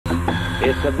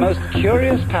It's a most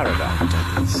curious paradox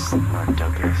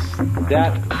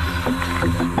that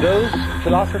those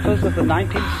philosophers of the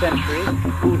 19th century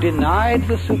who denied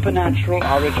the supernatural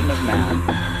origin of man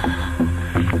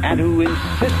and who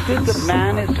insisted that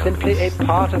man is simply a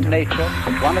part of nature,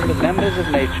 one of the members of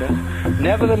nature,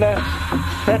 nevertheless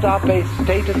set up a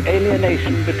state of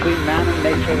alienation between man and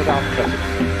nature without precedent.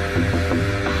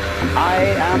 I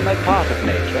am a part of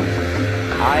nature.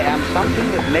 I am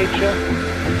something that nature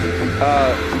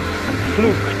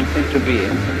fluked into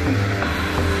being.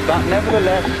 But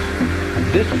nevertheless,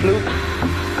 this fluke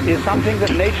is something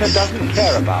that nature doesn't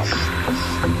care about.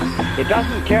 It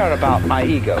doesn't care about my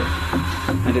ego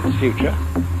and its future.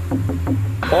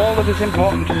 All that is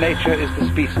important to nature is the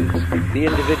species. The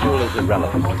individual is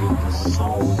irrelevant.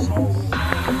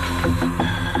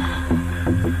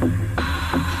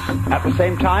 At the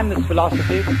same time, this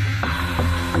philosophy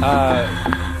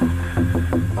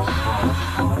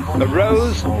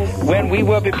arose when we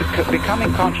were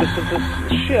becoming conscious of the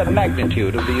sheer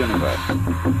magnitude of the universe.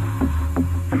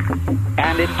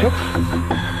 And it took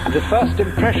the first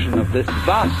impression of this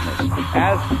vastness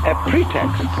as a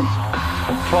pretext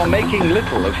for making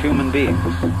little of human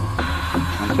beings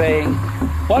and saying,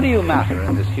 what do you matter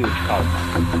in this huge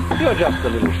cosmos? You're just a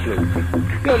little fluke.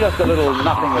 You're just a little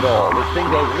nothing at all. This thing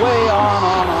goes way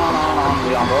on,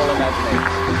 beyond all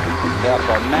imagination.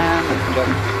 Therefore, man is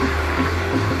just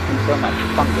so much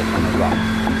fungus on a rock.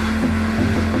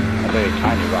 A very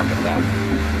tiny rock at that.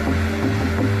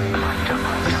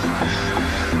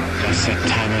 The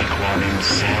satanic one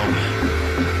himself.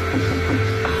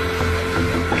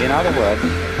 In other words,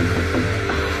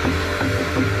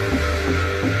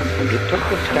 it took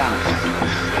the standpoint.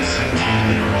 The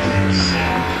satanic one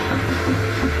himself.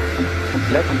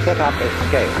 Let's set up a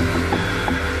scale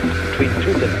between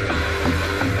two limits.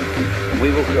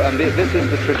 This is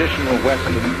the traditional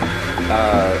Western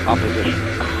opposition.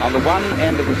 On the one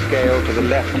end of the scale, to the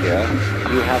left here,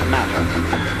 you have matter.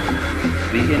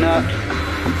 The inert,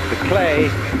 the clay,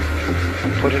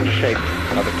 put into shape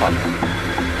by the potter.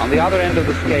 On the other end of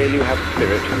the scale, you have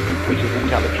spirit, which is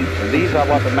intelligence. And these are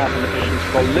what the mathematicians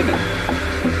call limits.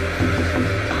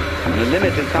 And a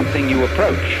limit is something you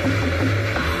approach,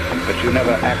 but you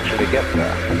never actually get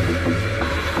there.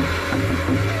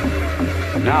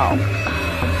 Now,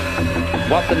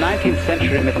 what the 19th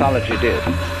century mythology did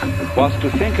was to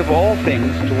think of all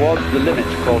things towards the limit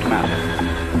called matter.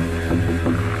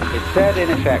 It said, in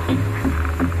effect,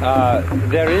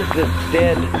 there is this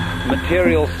dead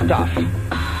material stuff.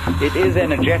 It is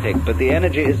energetic, but the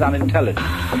energy is unintelligent.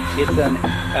 It's a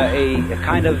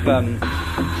kind of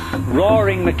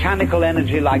roaring mechanical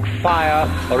energy like fire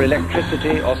or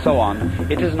electricity or so on.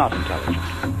 It is not intelligent.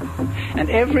 And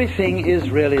everything is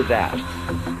really that.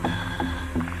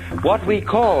 What we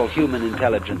call human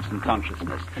intelligence and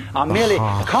consciousness are merely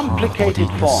complicated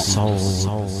forms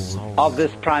of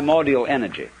this primordial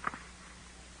energy.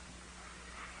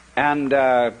 And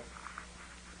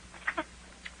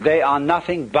they are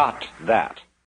nothing but that.